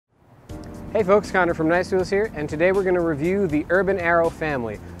Hey folks, Connor from Nice Wheels here, and today we're going to review the Urban Arrow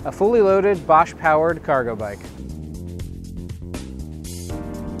family, a fully loaded Bosch-powered cargo bike.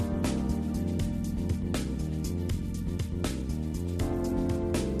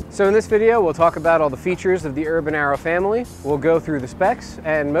 So in this video, we'll talk about all the features of the Urban Arrow family, we'll go through the specs,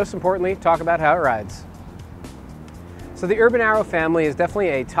 and most importantly, talk about how it rides. So the Urban Arrow family is definitely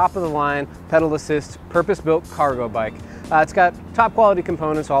a top-of-the-line, pedal-assist, purpose-built cargo bike. It's got top quality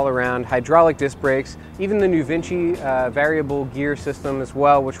components all around, hydraulic disc brakes, even the Nuvinci variable gear system as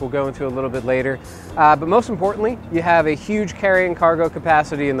well, which we'll go into a little bit later. But most importantly, you have a huge carrying cargo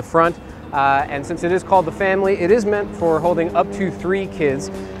capacity in the front, and since it is called the family, it is meant for holding up to 3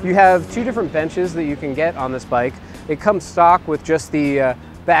 kids. You have 2 different benches that you can get on this bike. It comes stock with just the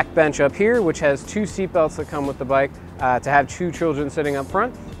back bench up here, which has 2 seat belts that come with the bike to have 2 children sitting up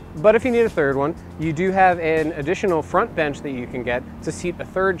front. But if you need a third one, you do have an additional front bench that you can get to seat a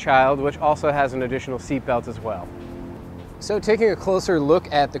 3rd child, which also has an additional seat belt as well. So taking a closer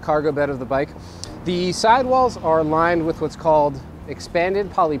look at the cargo bed of the bike, the sidewalls are lined with what's called expanded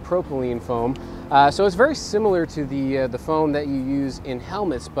polypropylene foam. So it's very similar to the foam that you use in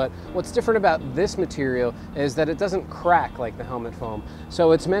helmets, but what's different about this material is that it doesn't crack like the helmet foam.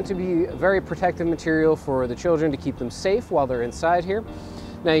 So it's meant to be a very protective material for the children to keep them safe while they're inside here.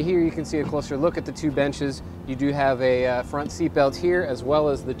 Now here you can see a closer look at the 2 benches. You do have a front seat belt here as well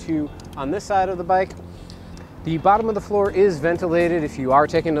as the 2 on this side of the bike. The bottom of the floor is ventilated if you are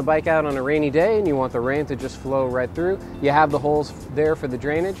taking the bike out on a rainy day and you want the rain to just flow right through. You have the holes there for the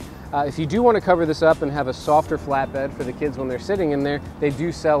drainage. If you do want to cover this up and have a softer flatbed for the kids when they're sitting in there, they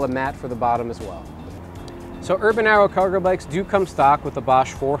do sell a mat for the bottom as well. So Urban Arrow cargo bikes do come stock with the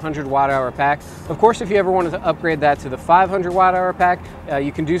Bosch 400 watt-hour pack. Of course, if you ever wanted to upgrade that to the 500 watt-hour pack,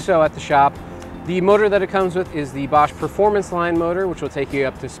 you can do so at the shop. The motor that it comes with is the Bosch Performance Line motor, which will take you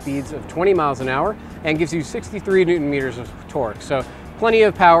up to speeds of 20 miles an hour and gives you 63 Newton meters of torque. So plenty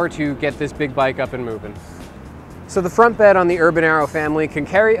of power to get this big bike up and moving. So the front bed on the Urban Arrow family can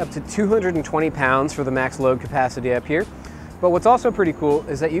carry up to 220 pounds for the max load capacity up here. But what's also pretty cool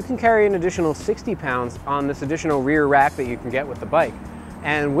is that you can carry an additional 60 pounds on this additional rear rack that you can get with the bike.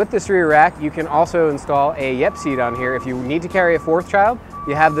 And with this rear rack, you can also install a YEP seat on here. If you need to carry a 4th child,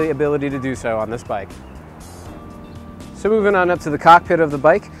 you have the ability to do so on this bike. So moving on up to the cockpit of the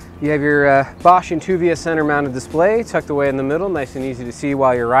bike, you have your Bosch Intuvia center mounted display tucked away in the middle, nice and easy to see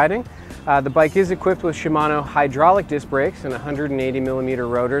while you're riding. The bike is equipped with Shimano hydraulic disc brakes and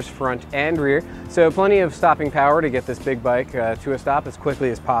 180mm rotors front and rear, so plenty of stopping power to get this big bike to a stop as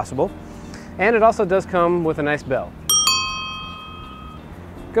quickly as possible. And it also does come with a nice bell.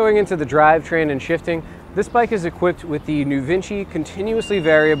 Going into the drivetrain and shifting, this bike is equipped with the Nuvinci continuously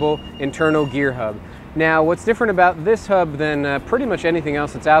variable internal gear hub. Now, what's different about this hub than pretty much anything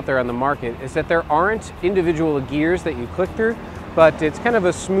else that's out there on the market is that there aren't individual gears that you click through, but it's kind of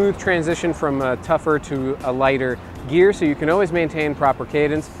a smooth transition from a tougher to a lighter gear, so you can always maintain proper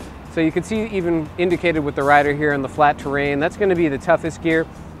cadence. So you can see even indicated with the rider here on the flat terrain, that's going to be the toughest gear,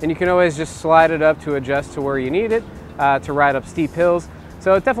 and you can always just slide it up to adjust to where you need it to ride up steep hills.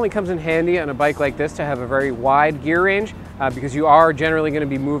 So it definitely comes in handy on a bike like this to have a very wide gear range because you are generally going to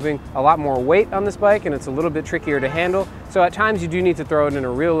be moving a lot more weight on this bike and it's a little bit trickier to handle. So at times you do need to throw it in a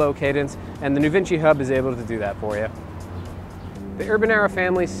real low cadence, and the Nuvinci hub is able to do that for you. The Urban Arrow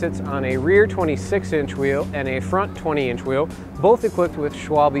family sits on a rear 26-inch wheel and a front 20-inch wheel, both equipped with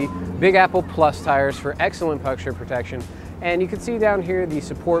Schwalbe Big Apple Plus tires for excellent puncture protection. And you can see down here the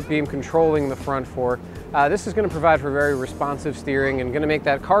support beam controlling the front fork. This is going to provide for very responsive steering and going to make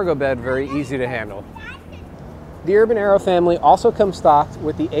that cargo bed very easy to handle. The Urban Arrow family also comes stocked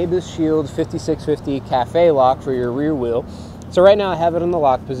with the Abus Shield 5650 Cafe lock for your rear wheel. So right now I have it in the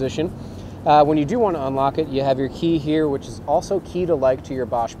lock position. When you do want to unlock it, you have your key here, which is also key-to-like to your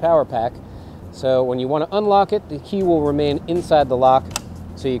Bosch Power Pack. So when you want to unlock it, the key will remain inside the lock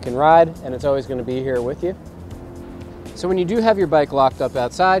so you can ride, and it's always going to be here with you. So when you do have your bike locked up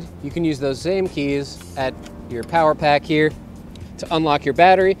outside, you can use those same keys at your Power Pack here to unlock your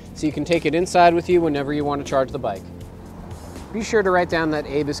battery, so you can take it inside with you whenever you want to charge the bike. Be sure to write down that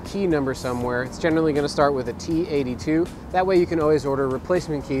Abus key number somewhere. It's generally going to start with a T82. That way you can always order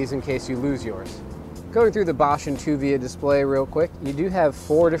replacement keys in case you lose yours. Going through the Bosch Intuvia display real quick, you do have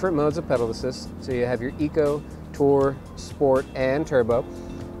 4 different modes of pedal assist. So you have your Eco, Tour, Sport, and Turbo.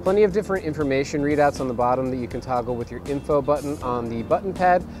 Plenty of different information readouts on the bottom that you can toggle with your info button on the button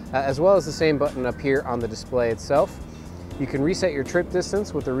pad, as well as the same button up here on the display itself. You can reset your trip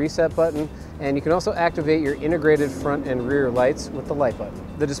distance with the reset button, and you can also activate your integrated front and rear lights with the light button.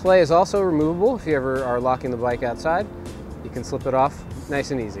 The display is also removable if you ever are locking the bike outside. You can slip it off nice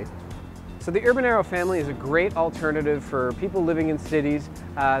and easy. So the Urban Arrow family is a great alternative for people living in cities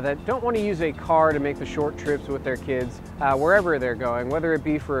that don't want to use a car to make the short trips with their kids wherever they're going, whether it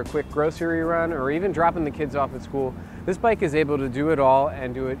be for a quick grocery run or even dropping the kids off at school. This bike is able to do it all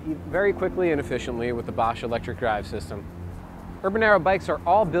and do it very quickly and efficiently with the Bosch electric drive system. Urban Arrow bikes are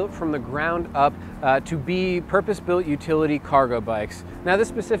all built from the ground up to be purpose-built utility cargo bikes. Now this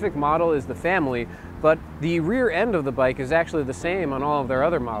specific model is the family, but the rear end of the bike is actually the same on all of their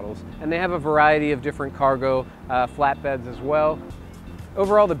other models, and they have a variety of different cargo flatbeds as well.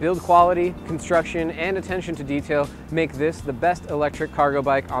 Overall, the build quality, construction, and attention to detail make this the best electric cargo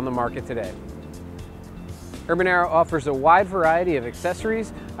bike on the market today. Urban Arrow offers a wide variety of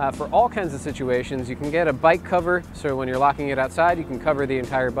accessories for all kinds of situations. You can get a bike cover, so when you're locking it outside, you can cover the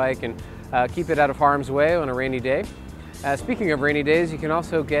entire bike and keep it out of harm's way on a rainy day. Speaking of rainy days, you can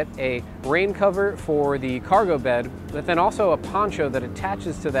also get a rain cover for the cargo bed, but then also a poncho that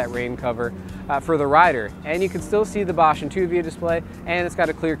attaches to that rain cover for the rider. And you can still see the Bosch Intuvia display, and it's got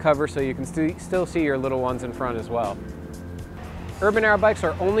a clear cover so you can still see your little ones in front as well. Urban Arrow bikes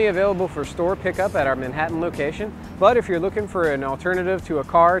are only available for store pickup at our Manhattan location, but if you're looking for an alternative to a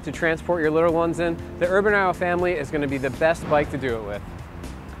car to transport your little ones in, the Urban Arrow family is going to be the best bike to do it with.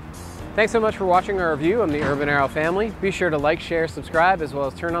 Thanks so much for watching our review on the Urban Arrow family. Be sure to like, share, subscribe, as well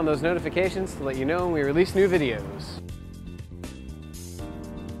as turn on those notifications to let you know when we release new videos.